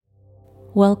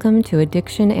Welcome to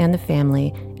Addiction and the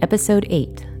Family, Episode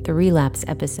 8, the Relapse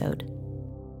episode.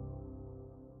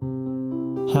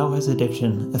 How has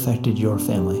addiction affected your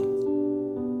family?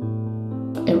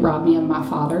 It robbed me of my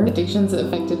father. Addiction's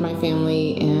affected my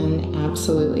family in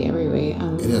absolutely every way.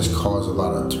 It has caused a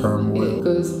lot of turmoil. It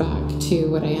goes back to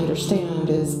what I understand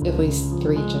is at least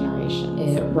 3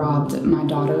 generations. It robbed my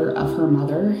daughter of her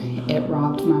mother. It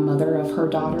robbed my mother of her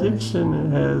daughter.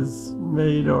 Addiction has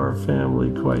made our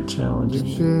family quite challenging.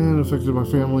 Addiction affected my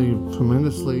family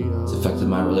tremendously. It's affected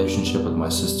my relationship with my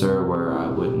sister, where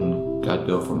I'd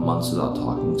go for months without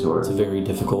talking to her. It's a very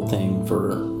difficult thing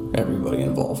for everybody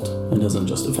involved. It doesn't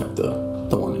just affect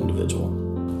the one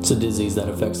individual. It's a disease that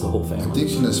affects the whole family.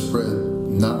 Addiction is spread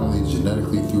not only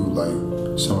genetically through like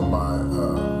some of my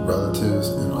relatives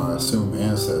and I assume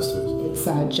ancestors. It's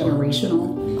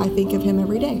generational. I think of him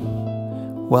every day.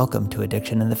 Welcome to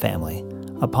Addiction in the Family,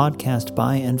 a podcast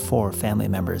by and for family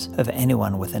members of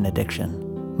anyone with an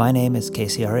addiction. My name is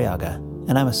Casey Arriaga,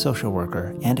 and I'm a social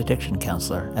worker and addiction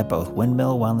counselor at both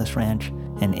Windmill Wellness Ranch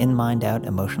and In Mind Out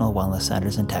Emotional Wellness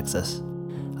Centers in Texas.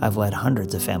 I've led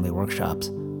hundreds of family workshops,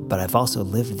 but I've also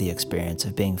lived the experience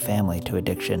of being family to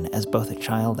addiction as both a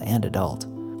child and adult.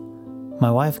 My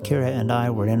wife Kira and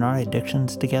I were in our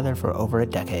addictions together for over a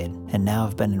decade, and now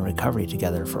have been in recovery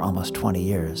together for almost 20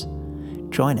 years.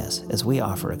 Join us as we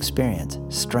offer experience,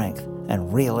 strength,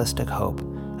 and realistic hope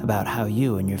about how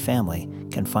you and your family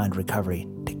can find recovery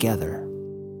together.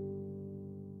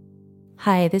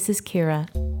 Hi, this is Kira.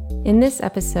 In this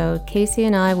episode, Casey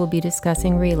and I will be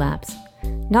discussing relapse.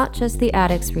 Not just the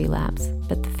addict's relapse,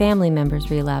 but the family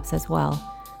member's relapse as well.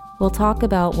 We'll talk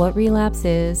about what relapse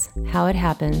is, how it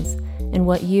happens, and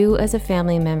what you as a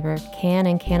family member can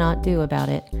and cannot do about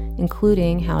it,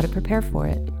 including how to prepare for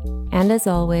it. And as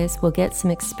always, we'll get some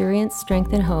experience,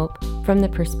 strength, and hope from the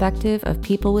perspective of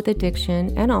people with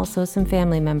addiction and also some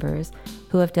family members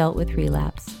who have dealt with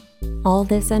relapse. All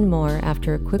this and more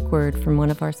after a quick word from one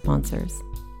of our sponsors.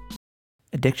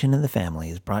 Addiction in the Family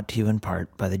is brought to you in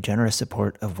part by the generous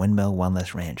support of Windmill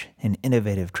Wellness Ranch, an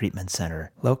innovative treatment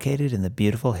center located in the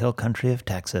beautiful hill country of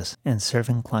Texas and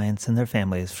serving clients and their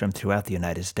families from throughout the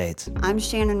United States. I'm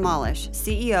Shannon Molish,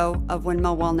 CEO of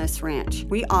Windmill Wellness Ranch.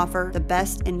 We offer the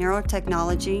best in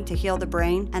neurotechnology to heal the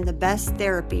brain and the best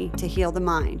therapy to heal the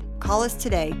mind. Call us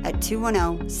today at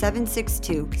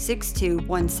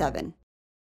 210-762-6217.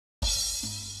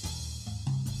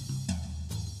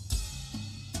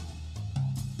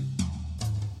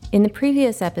 In the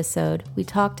previous episode, we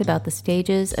talked about the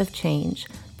stages of change: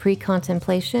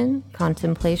 pre-contemplation,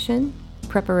 contemplation,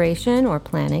 preparation or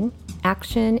planning,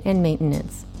 action, and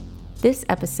maintenance. This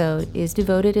episode is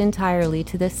devoted entirely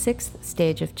to the 6th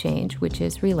stage of change, which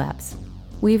is relapse.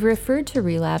 We've referred to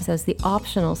relapse as the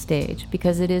optional stage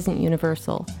because it isn't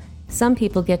universal. Some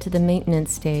people get to the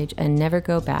maintenance stage and never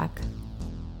go back.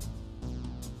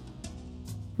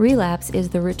 Relapse is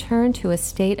the return to a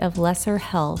state of lesser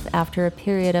health after a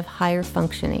period of higher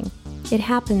functioning. It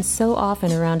happens so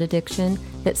often around addiction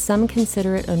that some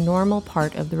consider it a normal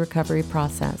part of the recovery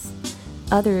process.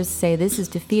 Others say this is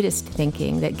defeatist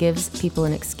thinking that gives people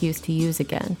an excuse to use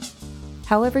again.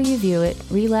 However you view it,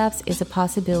 relapse is a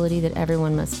possibility that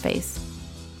everyone must face.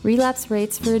 Relapse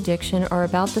rates for addiction are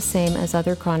about the same as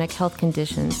other chronic health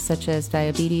conditions such as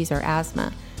diabetes or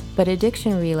asthma, but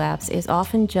addiction relapse is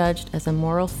often judged as a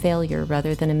moral failure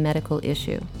rather than a medical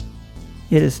issue.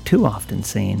 It is too often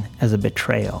seen as a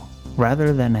betrayal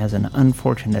rather than as an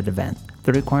unfortunate event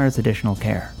that requires additional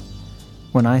care.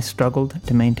 When I struggled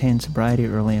to maintain sobriety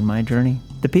early in my journey,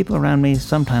 the people around me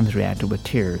sometimes reacted with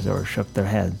tears or shook their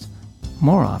heads.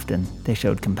 More often, they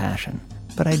showed compassion.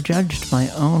 But I judged my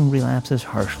own relapses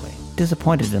harshly,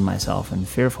 disappointed in myself and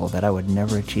fearful that I would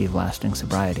never achieve lasting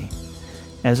sobriety.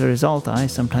 As a result, I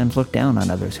sometimes looked down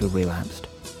on others who relapsed.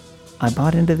 I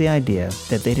bought into the idea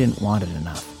that they didn't want it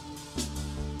enough.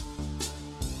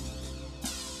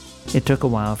 It took a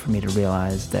while for me to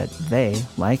realize that they,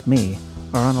 like me,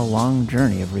 are on a long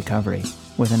journey of recovery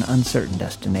with an uncertain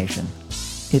destination.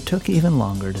 It took even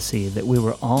longer to see that we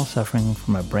were all suffering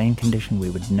from a brain condition we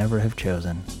would never have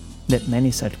chosen, that many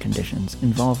such conditions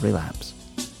involve relapse.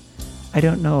 I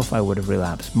don't know if I would have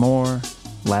relapsed more,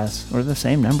 less, or the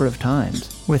same number of times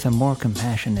with a more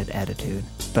compassionate attitude,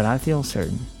 but I feel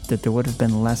certain that there would have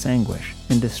been less anguish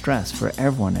and distress for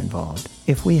everyone involved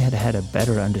if we had had a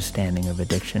better understanding of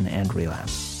addiction and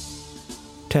relapse.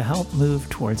 To help move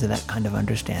towards that kind of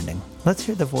understanding, let's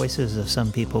hear the voices of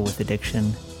some people with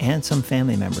addiction and some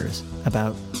family members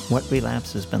about what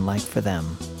relapse has been like for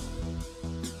them.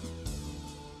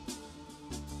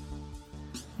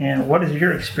 And what is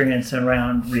your experience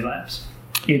around relapse?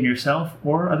 In yourself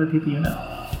or other people you know?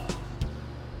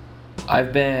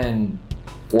 I've been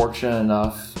fortunate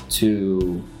enough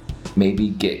to maybe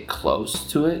get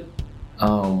close to it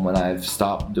when I've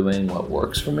stopped doing what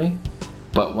works for me.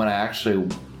 But when I actually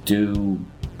do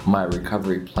my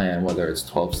recovery plan, whether it's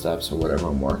 12 steps or whatever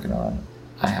I'm working on,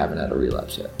 I haven't had a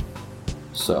relapse yet.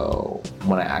 So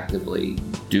when I actively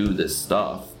do this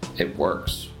stuff, it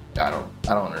works. I don't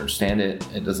understand it.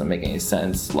 It doesn't make any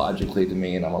sense logically to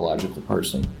me, and I'm a logical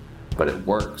person, but it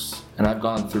works. And I've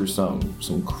gone through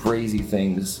some crazy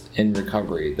things in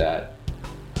recovery that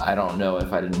I don't know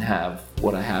if I didn't have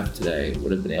what I have today,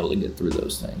 would have been able to get through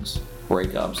those things.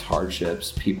 Breakups,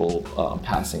 hardships, people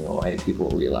passing away, people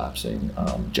relapsing,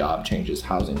 job changes,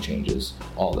 housing changes,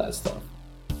 all that stuff.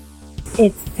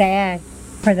 It's sad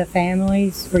for the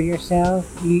families, for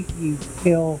yourself. You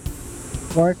feel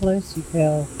worthless, you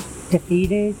feel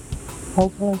defeated,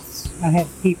 hopeless. I have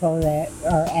people that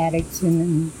are addicts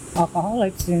and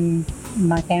alcoholics in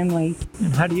my family.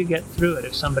 And how do you get through it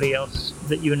if somebody else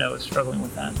that you know is struggling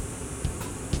with that?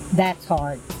 That's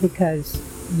hard because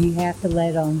you have to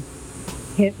let them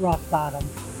hit rock bottom.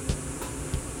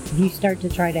 If you start to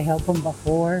try to help them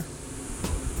before,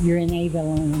 you're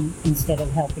enabling them instead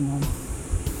of helping them.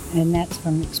 And that's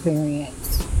from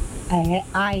experience.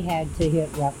 I had to hit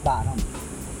rock bottom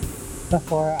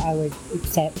before I would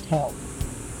accept help.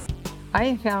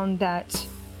 I found that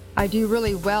I do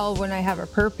really well when I have a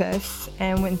purpose,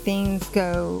 and when things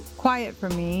go quiet for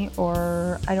me,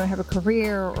 or I don't have a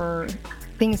career or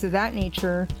things of that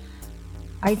nature,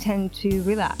 I tend to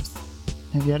relapse.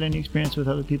 Have you had any experience with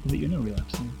other people that you know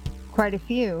relapsing? Quite a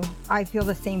few. I feel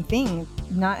the same thing,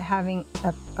 not having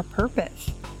a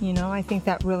purpose. You know, I think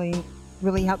that really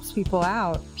helps people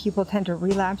out. People tend to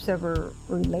relapse over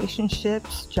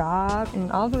relationships, job,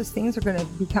 and all those things are going to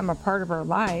become a part of our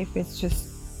life. It's just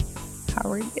how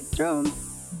we get through them.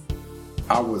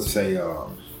 I would say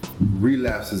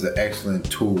relapse is an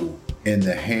excellent tool in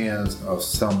the hands of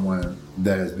someone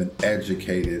that has been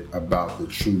educated about the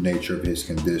true nature of his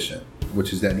condition,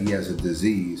 which is that he has a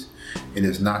disease. It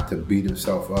is not to beat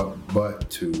himself up, but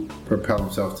to propel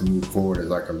himself to move forward as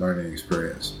like a learning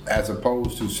experience. As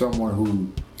opposed to someone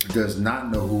who does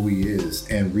not know who he is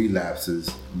and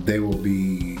relapses, they will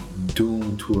be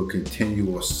doomed to a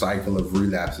continual cycle of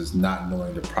relapses, not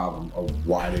knowing the problem of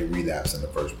why they relapse in the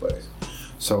first place.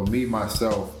 So me,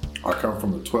 myself, I come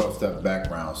from a 12-step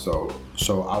background, so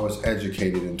I was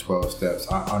educated in 12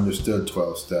 steps. I understood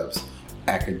 12 steps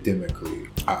academically.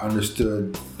 I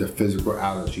understood the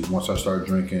physicality. Once I started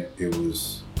drinking, it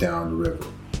was down the river.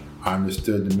 I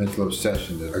understood the mental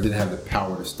obsession, that I didn't have the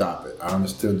power to stop it. I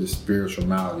understood the spiritual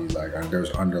malady, like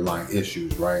there's underlying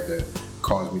issues, right, that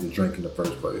caused me to drink in the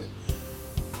first place.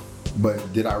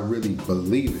 But did I really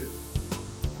believe it,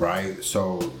 right?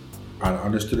 So I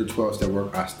understood the 12-step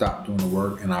work, I stopped doing the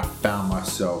work, and I found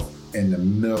myself in the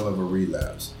middle of a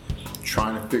relapse,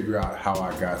 trying to figure out how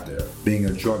I got there. Being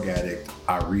a drug addict,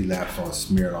 I relapsed on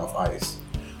Smirnoff Ice.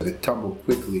 It tumbled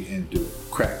quickly into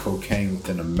crack cocaine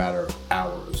within a matter of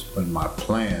hours, when my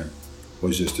plan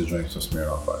was just to drink some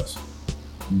Smirnoff Ice.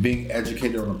 Being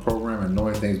educated on the program and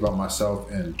knowing things about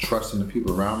myself and trusting the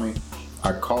people around me,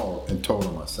 I called and told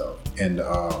them myself. And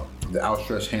the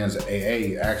outstretched hands of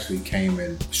AA actually came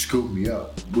and scooped me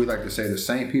up. We like to say the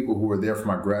same people who were there for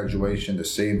my graduation, the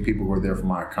same people who were there for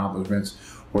my accomplishments,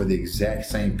 were the exact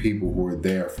same people who were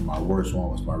there for my worst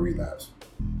one, was my relapse.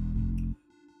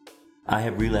 I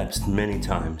have relapsed many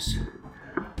times.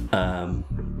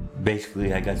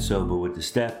 Basically, I got sober with the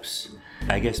steps.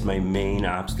 I guess my main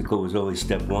obstacle was always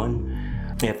step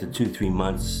one. After 2-3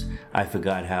 months, I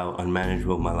forgot how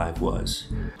unmanageable my life was.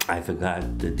 I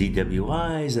forgot the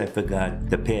DWIs, I forgot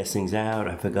the passings out,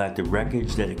 I forgot the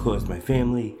wreckage that it caused my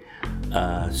family.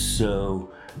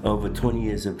 So over 20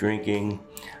 years of drinking,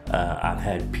 I've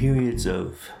had periods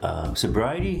of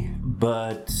sobriety,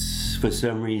 but for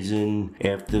some reason,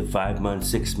 after 5 months,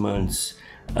 6 months,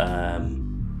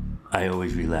 I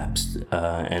always relapsed.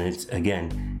 And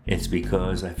it's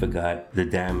because I forgot the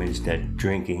damage that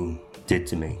drinking did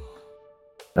to me.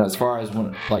 As far as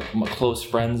when, like, close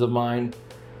friends of mine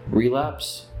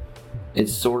relapse,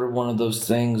 it's sort of one of those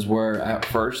things where at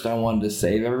first I wanted to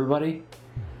save everybody,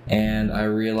 and I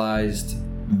realized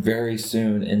very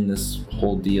soon in this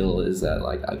whole deal is that,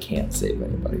 like, I can't save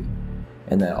anybody,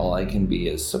 and that all I can be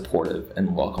is supportive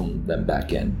and welcome them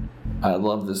back in. I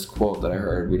love this quote that I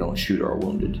heard: "We don't shoot our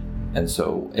wounded." And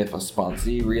so if a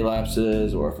sponsee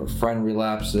relapses, or if a friend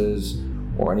relapses,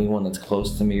 or anyone that's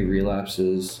close to me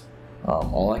relapses,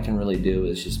 all I can really do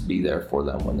is just be there for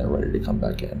them when they're ready to come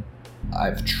back in.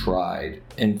 I've tried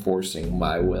enforcing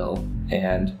my will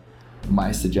and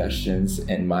my suggestions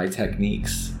and my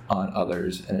techniques on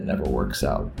others, and it never works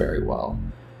out very well.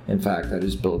 In fact, I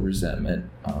just build resentment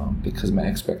because my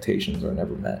expectations are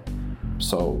never met.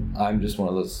 So I'm just one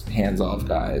of those hands-off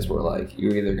guys where, like,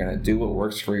 you're either going to do what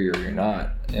works for you or you're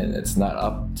not. And it's not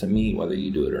up to me whether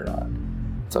you do it or not.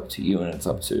 It's up to you, and it's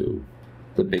up to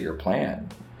the bigger plan,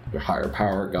 your higher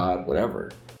power, God,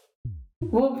 whatever.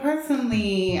 Well,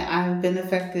 personally, I've been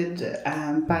affected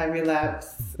by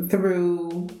relapse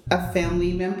through a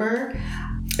family member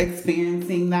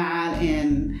experiencing that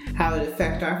and how it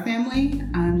affects our family.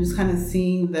 I'm just kind of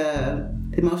seeing the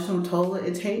emotional toll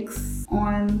it takes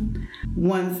on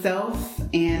oneself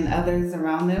and others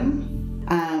around them,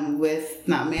 with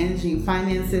not managing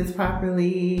finances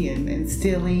properly and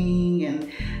stealing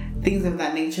and things of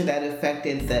that nature that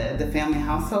affected the family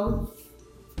household.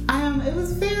 It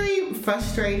was very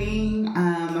frustrating.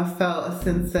 I felt a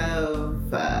sense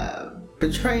of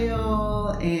betrayal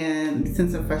and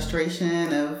sense of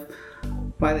frustration of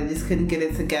why they just couldn't get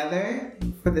it together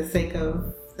for the sake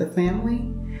of the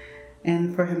family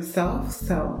and for himself.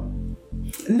 So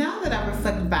now that I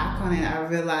reflect back on it, I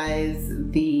realize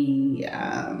the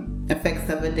effects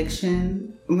of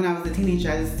addiction. When I was a teenager,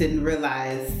 I just didn't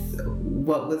realize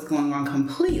what was going on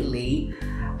completely.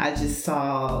 I just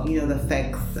saw, the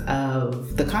effects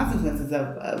of the consequences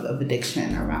of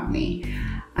addiction around me.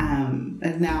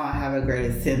 And now I have a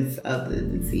greater sense of the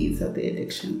disease of the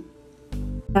addiction.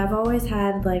 I've always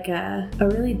had like a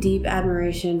really deep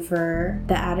admiration for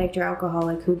the addict or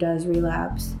alcoholic who does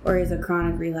relapse or is a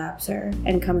chronic relapser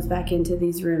and comes back into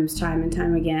these rooms time and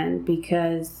time again,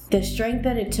 because the strength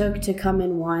that it took to come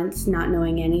in once not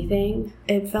knowing anything,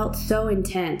 it felt so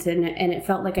intense and it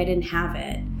felt like I didn't have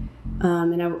it.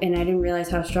 And I didn't realize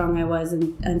how strong I was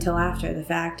until after the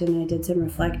fact, and I did some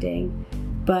reflecting.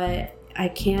 But I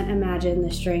can't imagine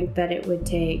the strength that it would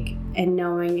take, and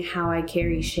knowing how I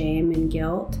carry shame and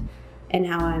guilt and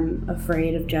how I'm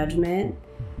afraid of judgment.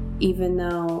 Even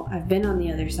though I've been on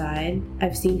the other side,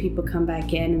 I've seen people come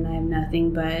back in and I have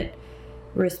nothing but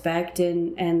respect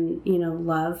and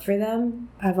love for them.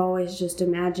 I've always just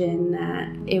imagined that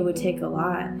it would take a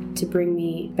lot to bring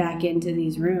me back into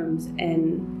these rooms,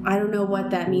 and I don't know what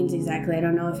that means exactly. I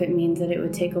don't know if it means that it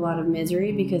would take a lot of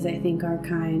misery, because I think our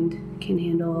kind can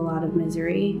handle a lot of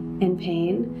misery and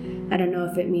pain. I don't know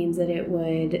if it means that it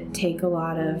would take a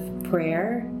lot of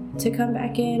prayer to come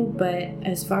back in, but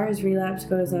as far as relapse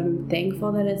goes, I'm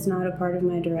thankful that it's not a part of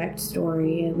my direct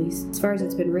story, at least as far as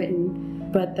it's been written.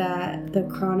 But that the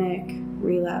chronic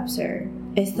relapser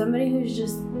is somebody who's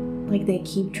just like, they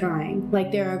keep trying.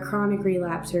 Like, they're a chronic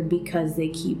relapser because they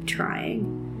keep trying.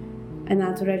 And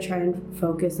that's what I try and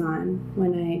focus on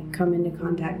when I come into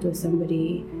contact with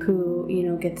somebody who,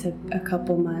 gets a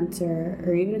couple months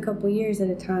or even a couple years at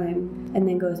a time and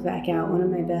then goes back out. One of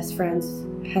my best friends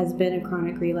has been a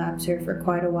chronic relapser for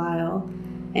quite a while,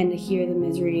 and to hear the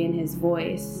misery in his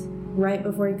voice right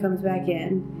before he comes back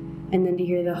in, and then to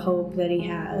hear the hope that he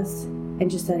has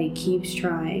and just that he keeps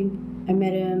trying. I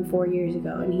met him 4 years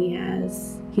ago, and he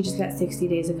just got 60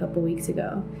 days a couple weeks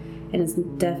ago. And it's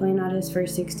definitely not his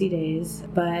first 60 days,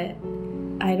 but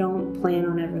I don't plan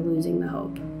on ever losing the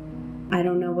hope. I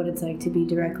don't know what it's like to be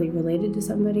directly related to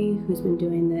somebody who's been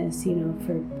doing this,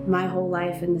 for my whole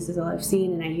life, and this is all I've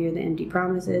seen, and I hear the empty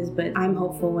promises, but I'm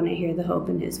hopeful when I hear the hope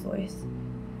in his voice.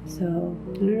 So,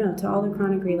 I don't know, to all the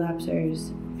chronic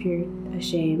relapsers, if you're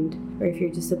ashamed, or if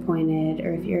you're disappointed,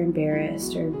 or if you're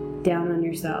embarrassed, or down on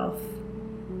yourself,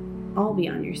 I'll be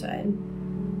on your side.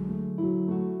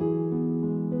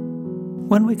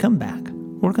 When we come back,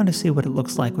 we're going to see what it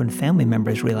looks like when family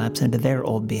members relapse into their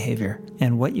old behavior,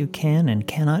 and what you can and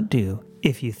cannot do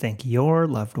if you think your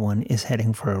loved one is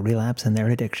heading for a relapse in their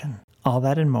addiction. All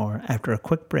that and more after a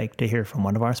quick break to hear from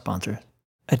one of our sponsors.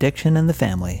 Addiction and the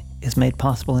Family is made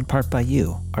possible in part by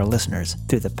you, our listeners,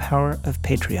 through the power of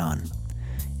Patreon.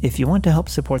 If you want to help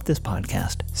support this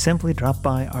podcast, simply drop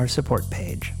by our support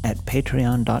page at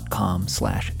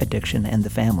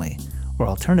patreon.com/addictionandthefamily, or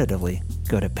alternatively,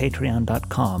 go to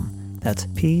patreon.com, that's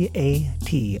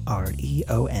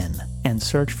Patreon, and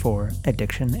search for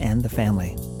Addiction and the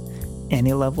Family.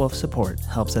 Any level of support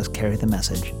helps us carry the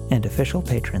message, and official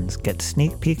patrons get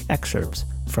sneak peek excerpts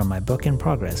from my book in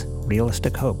progress,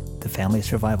 Realistic Hope, the Family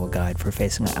Survival Guide for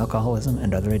Facing Alcoholism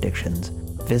and Other Addictions.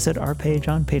 Visit our page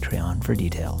on Patreon for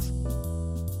details.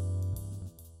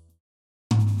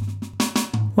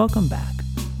 Welcome back.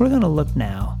 We're going to look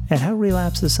now at how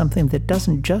relapse is something that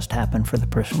doesn't just happen for the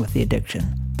person with the addiction,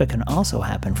 but can also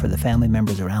happen for the family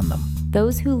members around them.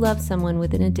 Those who love someone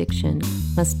with an addiction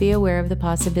must be aware of the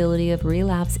possibility of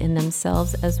relapse in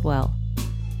themselves as well.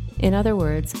 In other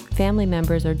words, family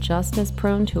members are just as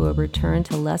prone to a return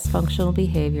to less functional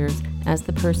behaviors as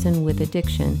the person with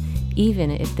addiction,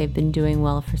 even if they've been doing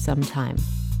well for some time.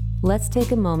 Let's take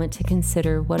a moment to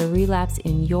consider what a relapse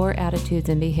in your attitudes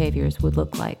and behaviors would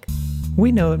look like.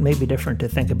 We know it may be different to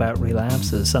think about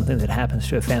relapse as something that happens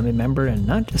to a family member and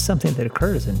not just something that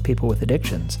occurs in people with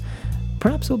addictions.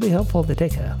 Perhaps it will be helpful to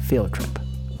take a field trip.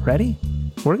 Ready?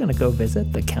 We're going to go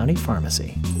visit the county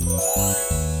pharmacy.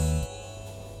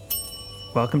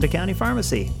 Welcome to County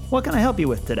Pharmacy. What can I help you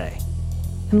with today?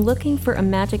 I'm looking for a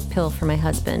magic pill for my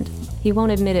husband. He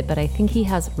won't admit it, but I think he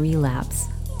has relapse.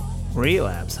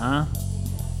 Relapse, huh?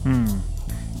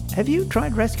 Have you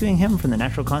tried rescuing him from the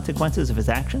natural consequences of his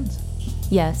actions?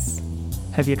 Yes.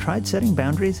 Have you tried setting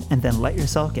boundaries and then let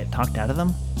yourself get talked out of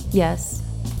them? Yes.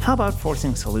 How about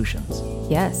forcing solutions?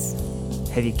 Yes.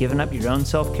 Have you given up your own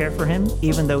self-care for him,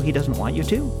 even though he doesn't want you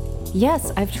to?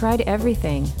 Yes, I've tried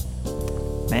everything.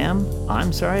 Ma'am,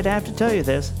 I'm sorry to have to tell you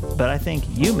this, but I think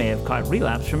you may have caught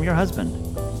relapse from your husband.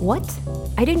 What?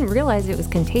 I didn't realize it was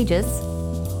contagious.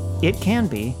 It can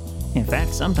be. In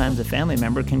fact, sometimes a family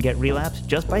member can get relapse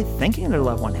just by thinking their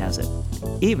loved one has it,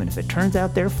 even if it turns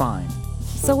out they're fine.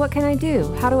 So what can I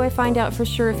do? How do I find out for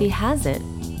sure if he has it?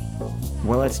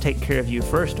 Well, let's take care of you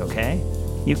first, okay?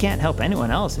 You can't help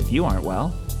anyone else if you aren't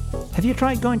well. Have you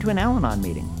tried going to an Al-Anon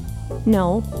meeting?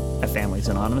 No. A Families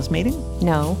Anonymous meeting?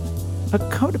 No. A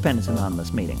Codependence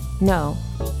Anonymous meeting? No.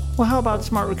 Well, how about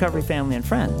Smart Recovery Family and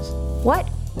Friends? What?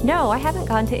 No, I haven't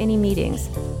gone to any meetings.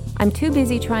 I'm too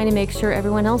busy trying to make sure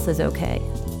everyone else is okay.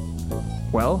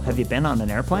 Well, have you been on an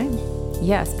airplane?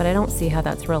 Yes, but I don't see how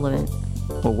that's relevant.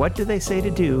 Well, what do they say to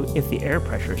do if the air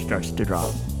pressure starts to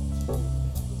drop?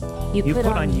 You put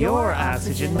on your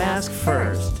oxygen mask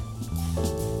first.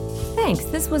 Thanks,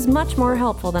 this was much more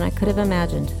helpful than I could have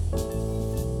imagined.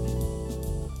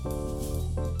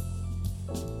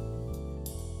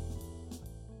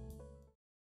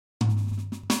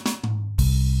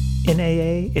 In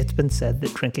AA, it's been said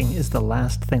that drinking is the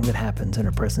last thing that happens in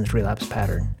a person's relapse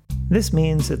pattern. This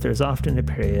means that there's often a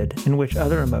period in which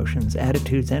other emotions,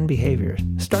 attitudes, and behaviors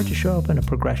start to show up in a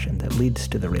progression that leads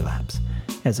to the relapse.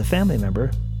 As a family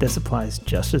member, this applies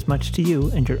just as much to you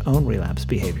and your own relapse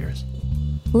behaviors.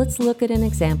 Let's look at an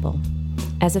example.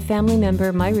 As a family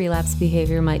member, my relapse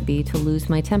behavior might be to lose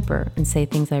my temper and say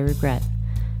things I regret.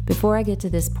 Before I get to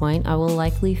this point, I will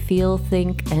likely feel,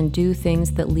 think, and do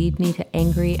things that lead me to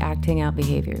angry, acting out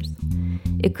behaviors.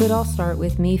 It could all start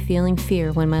with me feeling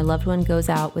fear when my loved one goes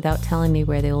out without telling me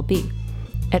where they will be.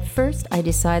 At first, I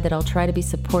decide that I'll try to be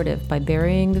supportive by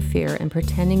burying the fear and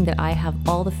pretending that I have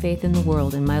all the faith in the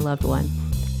world in my loved one.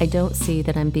 I don't see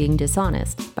that I'm being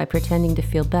dishonest by pretending to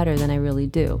feel better than I really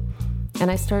do. And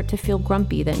I start to feel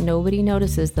grumpy that nobody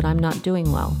notices that I'm not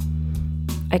doing well.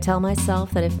 I tell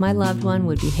myself that if my loved one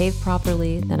would behave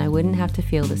properly, then I wouldn't have to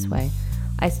feel this way.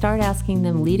 I start asking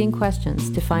them leading questions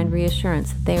to find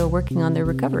reassurance that they are working on their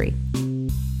recovery.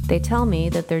 They tell me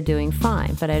that they're doing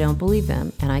fine, but I don't believe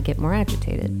them, and I get more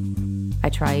agitated. I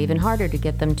try even harder to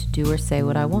get them to do or say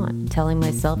what I want, telling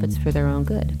myself it's for their own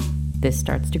good. This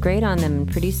starts to grate on them,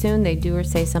 and pretty soon they do or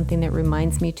say something that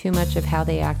reminds me too much of how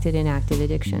they acted in active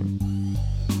addiction.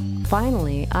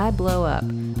 Finally, I blow up,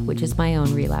 which is my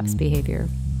own relapse behavior.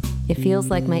 It feels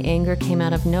like my anger came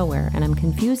out of nowhere, and I'm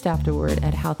confused afterward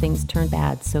at how things turned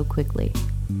bad so quickly.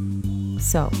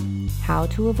 So, how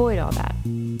to avoid all that?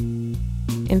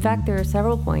 In fact, there are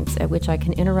several points at which I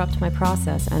can interrupt my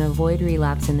process and avoid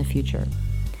relapse in the future.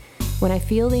 When I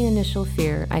feel the initial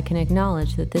fear, I can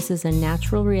acknowledge that this is a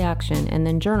natural reaction and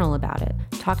then journal about it,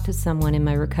 talk to someone in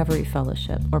my recovery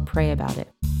fellowship, or pray about it.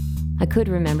 I could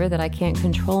remember that I can't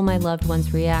control my loved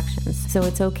one's reactions, so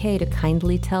it's okay to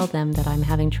kindly tell them that I'm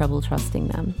having trouble trusting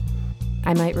them.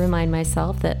 I might remind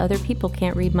myself that other people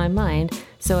can't read my mind,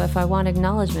 so if I want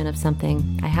acknowledgement of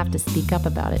something, I have to speak up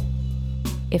about it.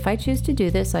 If I choose to do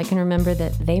this, I can remember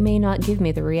that they may not give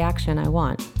me the reaction I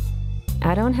want.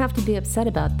 I don't have to be upset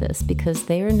about this because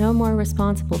they are no more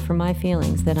responsible for my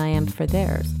feelings than I am for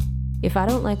theirs. If I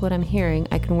don't like what I'm hearing,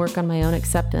 I can work on my own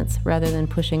acceptance rather than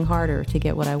pushing harder to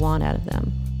get what I want out of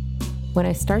them. When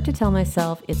I start to tell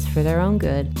myself it's for their own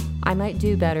good, I might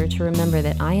do better to remember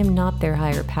that I am not their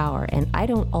higher power and I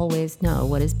don't always know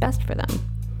what is best for them.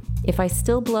 If I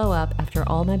still blow up after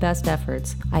all my best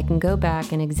efforts, I can go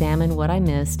back and examine what I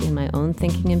missed in my own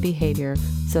thinking and behavior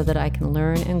so that I can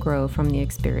learn and grow from the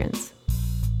experience.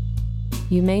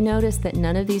 You may notice that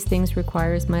none of these things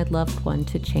requires my loved one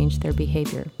to change their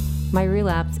behavior. My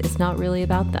relapse is not really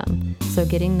about them, so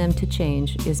getting them to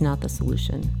change is not the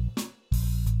solution.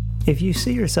 If you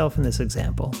see yourself in this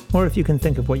example, or if you can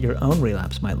think of what your own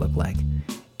relapse might look like,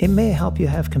 It may help you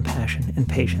have compassion and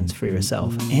patience for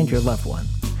yourself and your loved one.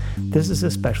 This is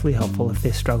especially helpful if they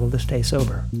struggle to stay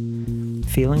sober.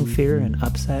 Feeling fear and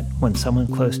upset when someone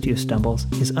close to you stumbles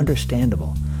is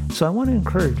understandable, so I want to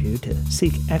encourage you to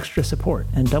seek extra support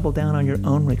and double down on your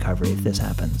own recovery if this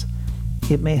happens.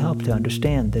 It may help to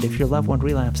understand that if your loved one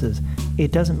relapses,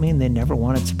 it doesn't mean they never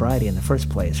wanted sobriety in the first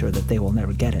place or that they will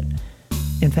never get it.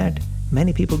 In fact,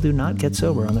 many people do not get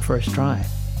sober on the first try.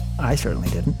 I certainly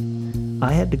didn't.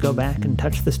 I had to go back and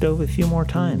touch the stove a few more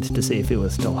times to see if it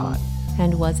was still hot.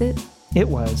 And was it? It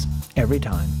was, every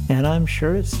time, and I'm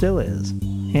sure it still is.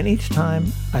 And each time,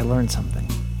 I learned something.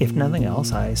 If nothing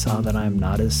else, I saw that I'm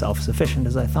not as self-sufficient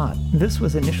as I thought. This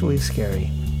was initially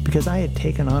scary, because I had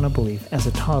taken on a belief as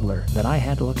a toddler that I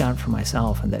had to look out for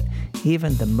myself and that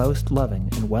even the most loving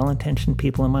and well-intentioned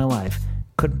people in my life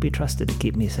couldn't be trusted to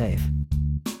keep me safe.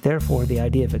 Therefore, the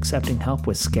idea of accepting help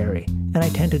was scary, and I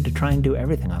tended to try and do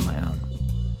everything on my own.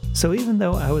 So even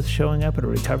though I was showing up at a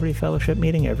recovery fellowship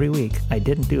meeting every week, I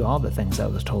didn't do all the things I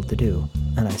was told to do,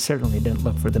 and I certainly didn't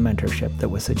look for the mentorship that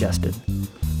was suggested.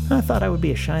 I thought I would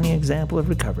be a shining example of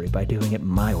recovery by doing it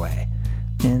my way.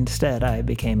 Instead, I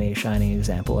became a shining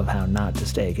example of how not to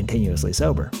stay continuously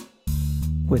sober.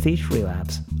 With each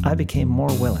relapse, I became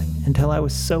more willing until I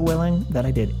was so willing that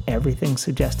I did everything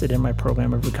suggested in my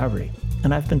program of recovery,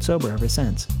 and I've been sober ever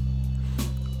since.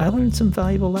 I learned some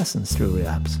valuable lessons through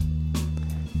relapse.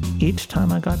 Each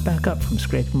time I got back up from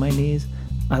scraping my knees,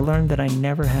 I learned that I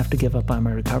never have to give up on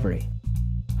my recovery.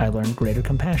 I learned greater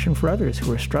compassion for others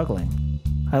who were struggling.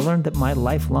 I learned that my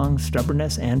lifelong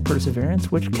stubbornness and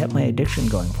perseverance, which kept my addiction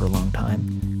going for a long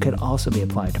time, could also be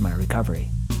applied to my recovery.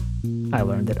 I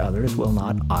learned that others will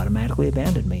not automatically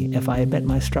abandon me if I admit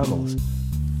my struggles.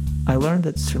 I learned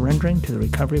that surrendering to the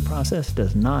recovery process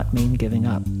does not mean giving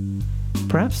up.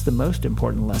 Perhaps the most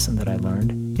important lesson that I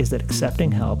learned is that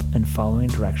accepting help and following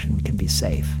direction can be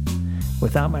safe.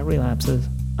 Without my relapses,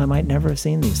 I might never have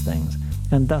seen these things,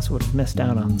 and thus would have missed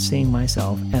out on seeing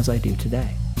myself as I do today.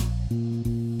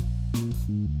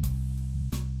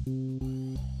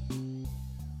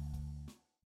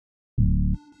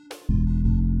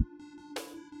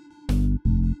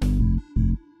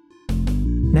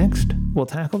 Next, we'll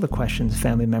tackle the questions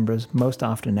family members most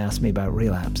often ask me about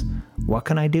relapse. What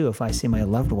can I do if I see my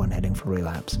loved one heading for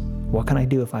relapse? What can I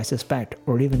do if I suspect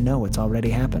or even know it's already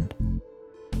happened?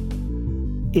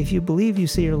 If you believe you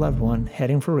see your loved one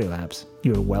heading for relapse,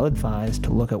 you are well advised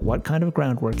to look at what kind of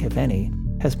groundwork, if any,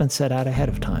 has been set out ahead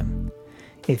of time.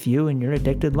 If you and your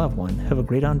addicted loved one have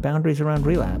agreed on boundaries around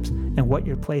relapse and what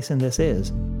your place in this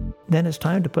is, then it's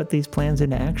time to put these plans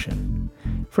into action.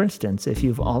 For instance, if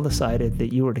you've all decided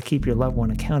that you are to keep your loved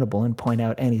one accountable and point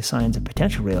out any signs of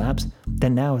potential relapse,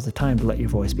 then now is the time to let your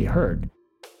voice be heard.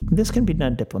 This can be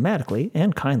done diplomatically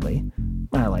and kindly.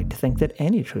 I like to think that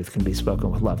any truth can be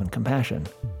spoken with love and compassion,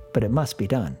 but it must be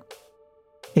done.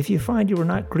 If you find you were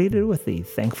not greeted with the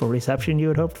thankful reception you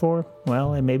had hoped for,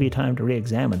 well, it may be time to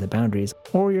re-examine the boundaries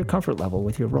or your comfort level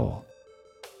with your role.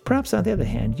 Perhaps, on the other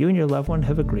hand, you and your loved one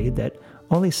have agreed that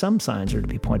only some signs are to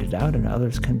be pointed out and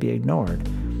others can be ignored.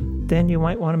 Then you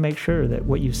might want to make sure that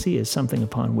what you see is something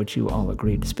upon which you all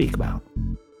agreed to speak about.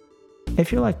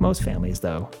 If you're like most families,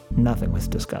 though, nothing was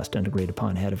discussed and agreed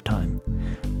upon ahead of time.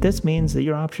 This means that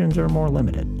your options are more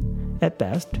limited. At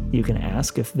best, you can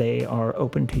ask if they are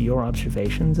open to your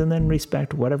observations and then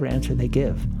respect whatever answer they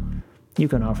give. You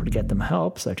can offer to get them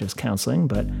help, such as counseling,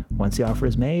 but once the offer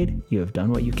is made, you have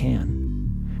done what you can.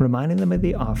 Reminding them of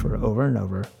the offer over and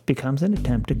over becomes an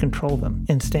attempt to control them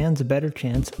and stands a better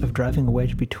chance of driving a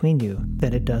wedge between you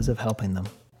than it does of helping them.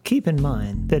 Keep in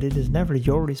mind that it is never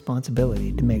your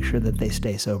responsibility to make sure that they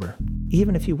stay sober,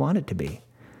 even if you want it to be.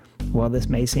 While this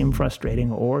may seem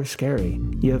frustrating or scary,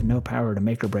 you have no power to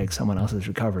make or break someone else's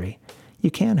recovery. You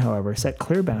can, however, set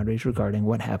clear boundaries regarding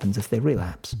what happens if they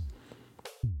relapse.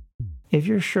 If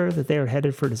you're sure that they are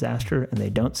headed for disaster and they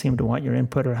don't seem to want your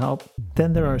input or help,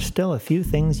 then there are still a few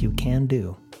things you can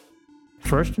do.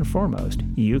 First and foremost,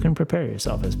 you can prepare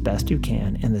yourself as best you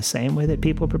can in the same way that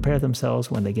people prepare themselves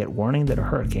when they get warning that a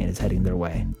hurricane is heading their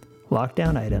way. Lock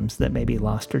down items that may be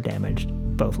lost or damaged,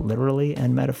 both literally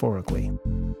and metaphorically.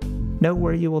 Know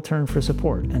where you will turn for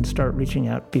support and start reaching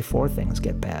out before things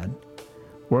get bad.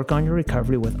 Work on your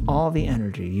recovery with all the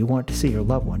energy you want to see your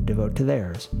loved one devote to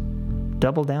theirs.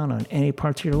 Double down on any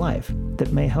parts of your life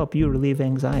that may help you relieve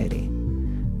anxiety.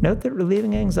 Note that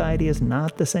relieving anxiety is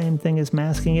not the same thing as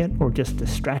masking it or just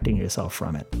distracting yourself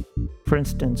from it. For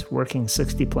instance, working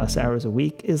 60+ hours a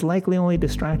week is likely only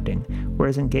distracting,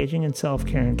 whereas engaging in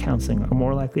self-care and counseling are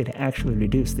more likely to actually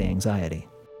reduce the anxiety.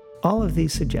 All of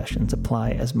these suggestions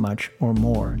apply as much or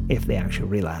more if they actually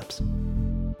relapse.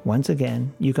 Once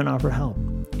again, you can offer help.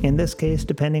 In this case,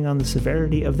 depending on the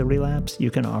severity of the relapse,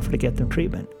 you can offer to get them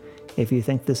treatment. If you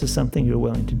think this is something you're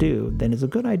willing to do, then it's a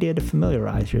good idea to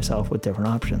familiarize yourself with different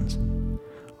options.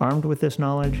 Armed with this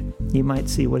knowledge, you might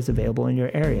see what is available in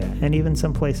your area, and even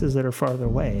some places that are farther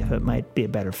away if it might be a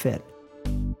better fit.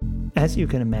 As you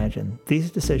can imagine,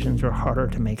 these decisions are harder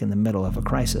to make in the middle of a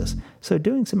crisis, so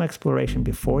doing some exploration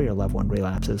before your loved one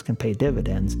relapses can pay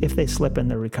dividends if they slip in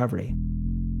their recovery.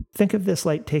 Think of this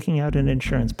like taking out an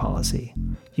insurance policy.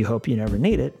 You hope you never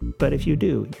need it, but if you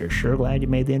do, you're sure glad you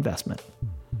made the investment.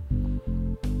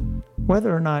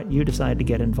 Whether or not you decide to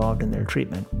get involved in their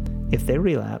treatment, if they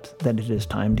relapse, then it is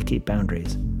time to keep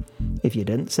boundaries. If you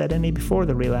didn't set any before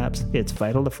the relapse, it's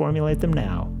vital to formulate them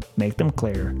now, make them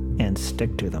clear, and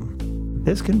stick to them.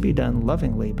 This can be done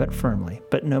lovingly but firmly,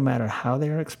 but no matter how they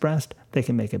are expressed, they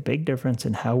can make a big difference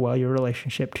in how well your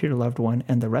relationship to your loved one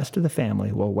and the rest of the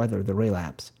family will weather the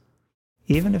relapse.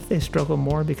 Even if they struggle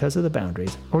more because of the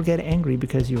boundaries, or get angry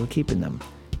because you are keeping them,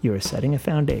 you are setting a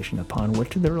foundation upon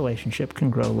which the relationship can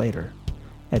grow later.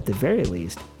 At the very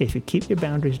least, if you keep your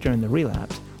boundaries during the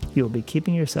relapse, you will be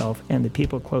keeping yourself and the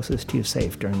people closest to you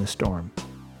safe during the storm.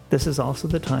 This is also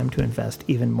the time to invest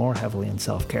even more heavily in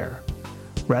self-care.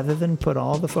 Rather than put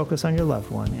all the focus on your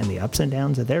loved one and the ups and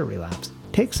downs of their relapse,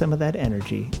 take some of that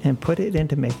energy and put it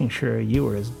into making sure you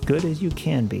are as good as you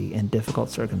can be in difficult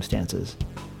circumstances.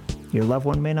 Your loved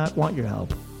one may not want your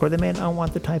help, or they may not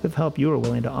want the type of help you are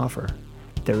willing to offer.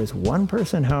 There is one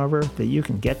person, however, that you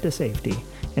can get to safety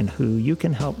and who you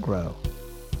can help grow.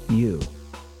 You.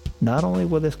 Not only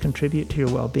will this contribute to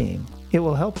your well-being, it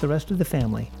will help the rest of the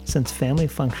family, since family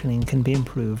functioning can be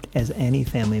improved as any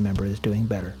family member is doing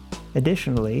better.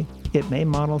 Additionally, it may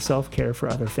model self-care for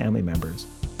other family members.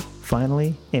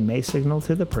 Finally, it may signal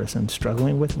to the person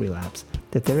struggling with relapse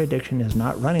that their addiction is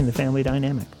not running the family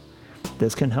dynamic.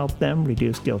 This can help them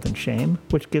reduce guilt and shame,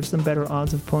 which gives them better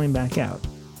odds of pulling back out.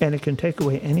 And it can take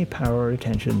away any power or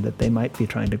attention that they might be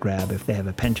trying to grab if they have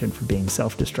a penchant for being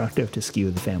self-destructive to skew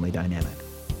the family dynamic.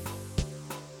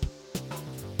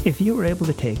 If you were able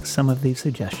to take some of these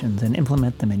suggestions and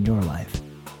implement them in your life,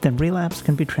 then relapse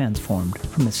can be transformed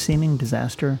from a seeming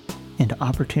disaster into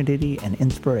opportunity and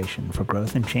inspiration for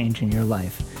growth and change in your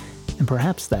life, and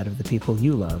perhaps that of the people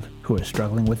you love who are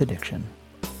struggling with addiction.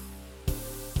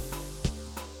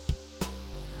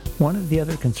 One of the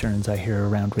other concerns I hear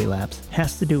around relapse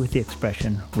has to do with the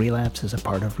expression, relapse is a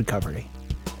part of recovery.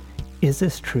 Is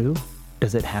this true?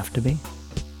 Does it have to be?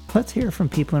 Let's hear from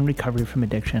people in recovery from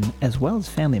addiction, as well as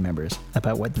family members,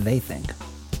 about what they think.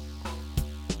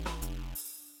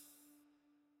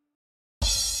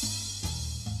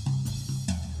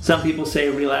 Some people say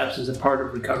relapse is a part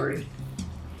of recovery.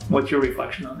 What's your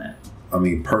reflection on that? I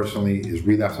mean, personally, is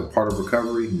relapse a part of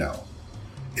recovery? No.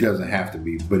 It doesn't have to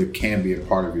be, but it can be a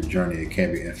part of your journey. It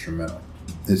can be instrumental.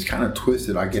 It's kind of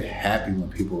twisted. I get happy when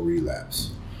people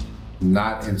relapse.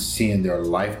 Not in seeing their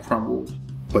life crumble,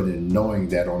 but in knowing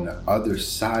that on the other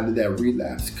side of that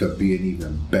relapse could be an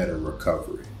even better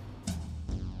recovery.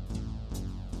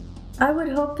 I would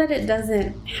hope that it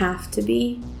doesn't have to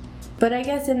be, but I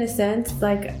guess in a sense,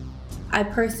 like, I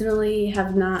personally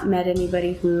have not met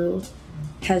anybody who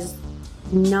has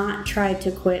not tried to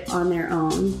quit on their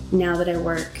own now that I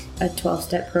work a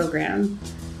 12-step program.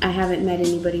 I haven't met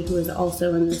anybody who is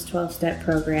also in this 12-step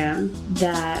program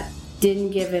that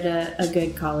didn't give it a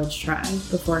good college try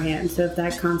beforehand. So if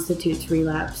that constitutes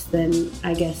relapse, then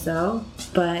I guess so.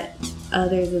 But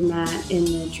other than that, in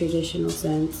the traditional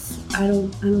sense, I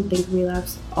don't think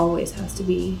relapse always has to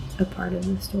be a part of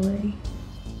the story.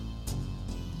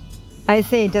 I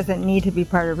say it doesn't need to be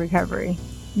part of recovery.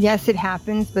 Yes, it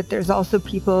happens, but there's also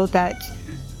people that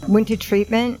went to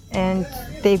treatment and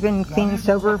they've been clean and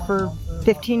sober for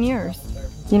 15 years.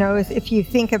 You know, if you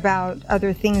think about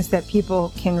other things that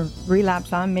people can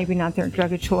relapse on, maybe not their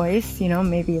drug of choice, you know,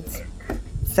 maybe it's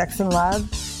sex and love.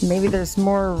 Maybe there's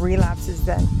more relapses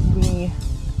that we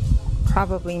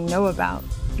probably know about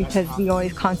because we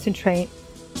always concentrate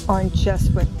on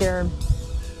just what their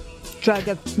drug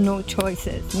of no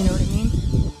choices, you know what I mean?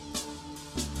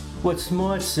 What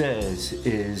SMART says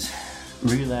is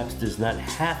relapse does not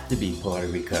have to be part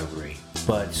of recovery,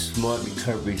 but SMART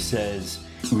Recovery says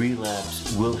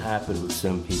relapse will happen with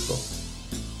some people.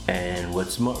 And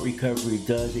what SMART Recovery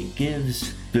does, it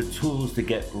gives the tools to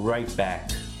get right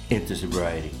back into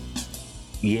sobriety.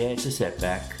 Yeah, it's a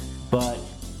setback, but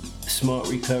SMART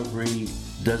Recovery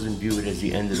doesn't view it as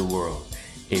the end of the world.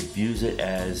 It views it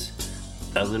as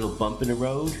a little bump in the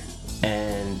road,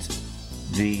 and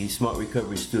the SMART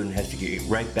Recovery student has to get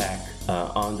right back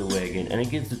on the wagon, and it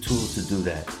gives the tools to do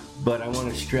that. But I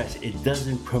want to stress, it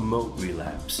doesn't promote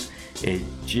relapse. It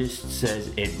just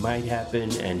says it might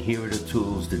happen, and here are the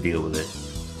tools to deal with it.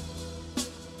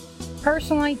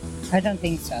 Personally, I don't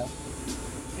think so.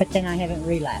 But then I haven't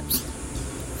relapsed,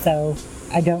 so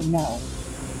I don't know.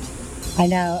 I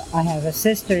know I have a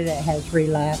sister that has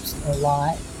relapsed a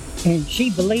lot, and she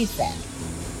believes that.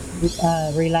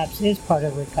 Relapse is part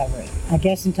of recovery. I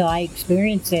guess until I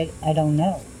experience it, I don't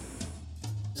know.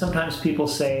 Sometimes people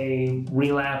say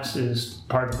relapse is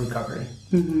part of recovery.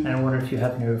 And I wonder if you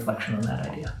have any reflection on that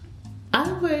idea.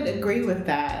 I would agree with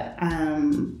that.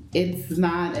 It's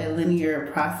not a linear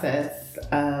process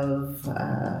of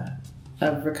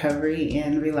recovery,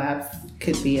 and relapse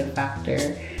could be a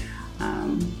factor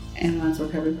in one's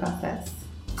recovery process.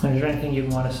 Is there anything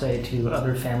you'd want to say to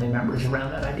other family members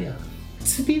around that idea?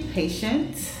 To be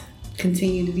patient,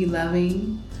 continue to be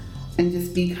loving, and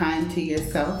just be kind to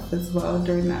yourself as well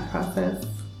during that process.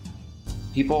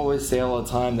 People always say all the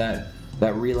time that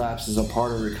relapse is a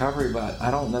part of recovery, but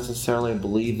I don't necessarily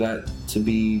believe that to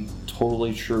be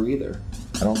totally true either.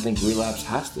 I don't think relapse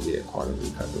has to be a part of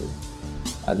recovery.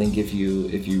 I think if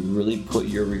you really put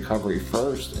your recovery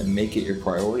first and make it your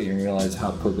priority and realize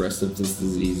how progressive this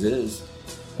disease is,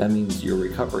 that means your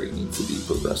recovery needs to be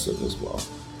progressive as well.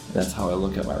 And that's how I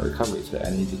look at my recovery today.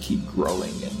 I need to keep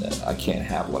growing, and I can't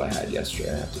have what I had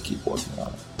yesterday. I have to keep working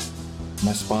on it.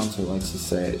 My sponsor likes to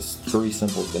say it's 3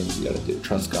 simple things you gotta do.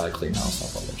 Trust God, clean house,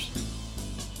 help others.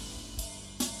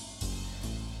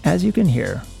 As you can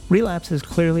hear, relapse is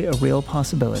clearly a real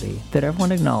possibility that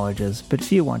everyone acknowledges, but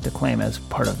few want to claim as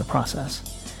part of the process.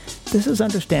 This is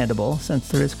understandable, since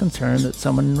there is concern that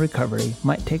someone in recovery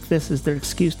might take this as their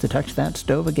excuse to touch that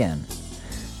stove again.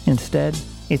 Instead,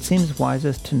 it seems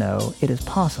wisest to know it is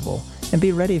possible and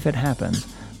be ready if it happens,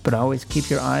 but always keep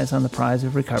your eyes on the prize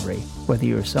of recovery, whether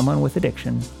you're someone with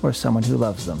addiction or someone who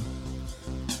loves them.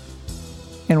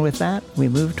 And with that, we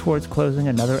move towards closing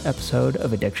another episode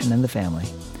of Addiction in the Family.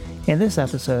 In this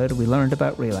episode, we learned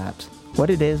about relapse, what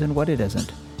it is and what it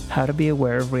isn't, how to be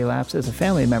aware of relapse as a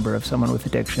family member of someone with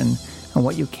addiction, and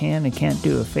what you can and can't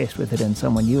do if faced with it in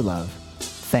someone you love.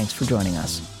 Thanks for joining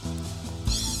us.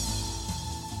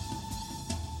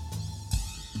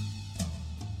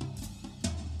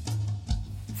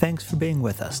 Thanks for being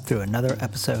with us through another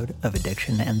episode of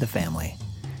Addiction and the Family.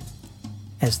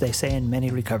 As they say in many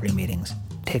recovery meetings,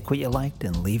 take what you liked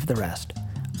and leave the rest.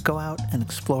 Go out and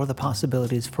explore the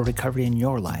possibilities for recovery in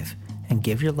your life and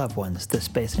give your loved ones the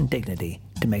space and dignity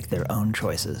to make their own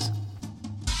choices.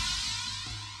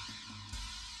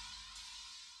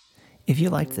 If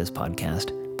you liked this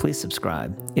podcast, please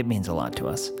subscribe. It means a lot to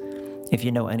us. If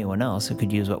you know anyone else who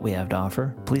could use what we have to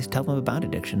offer, please tell them about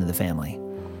Addiction to the Family.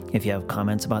 If you have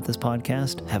comments about this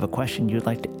podcast, have a question you'd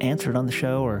like to answer it on the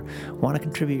show, or want to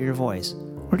contribute your voice,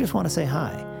 or just want to say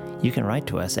hi, you can write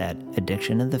to us at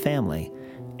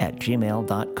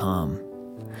addictioninthefamily@gmail.com.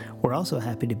 We're also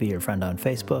happy to be your friend on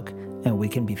Facebook, and we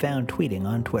can be found tweeting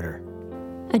on Twitter.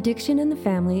 Addiction in the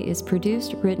Family is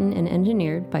produced, written, and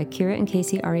engineered by Kira and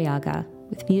Casey Arriaga,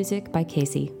 with music by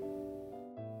Casey.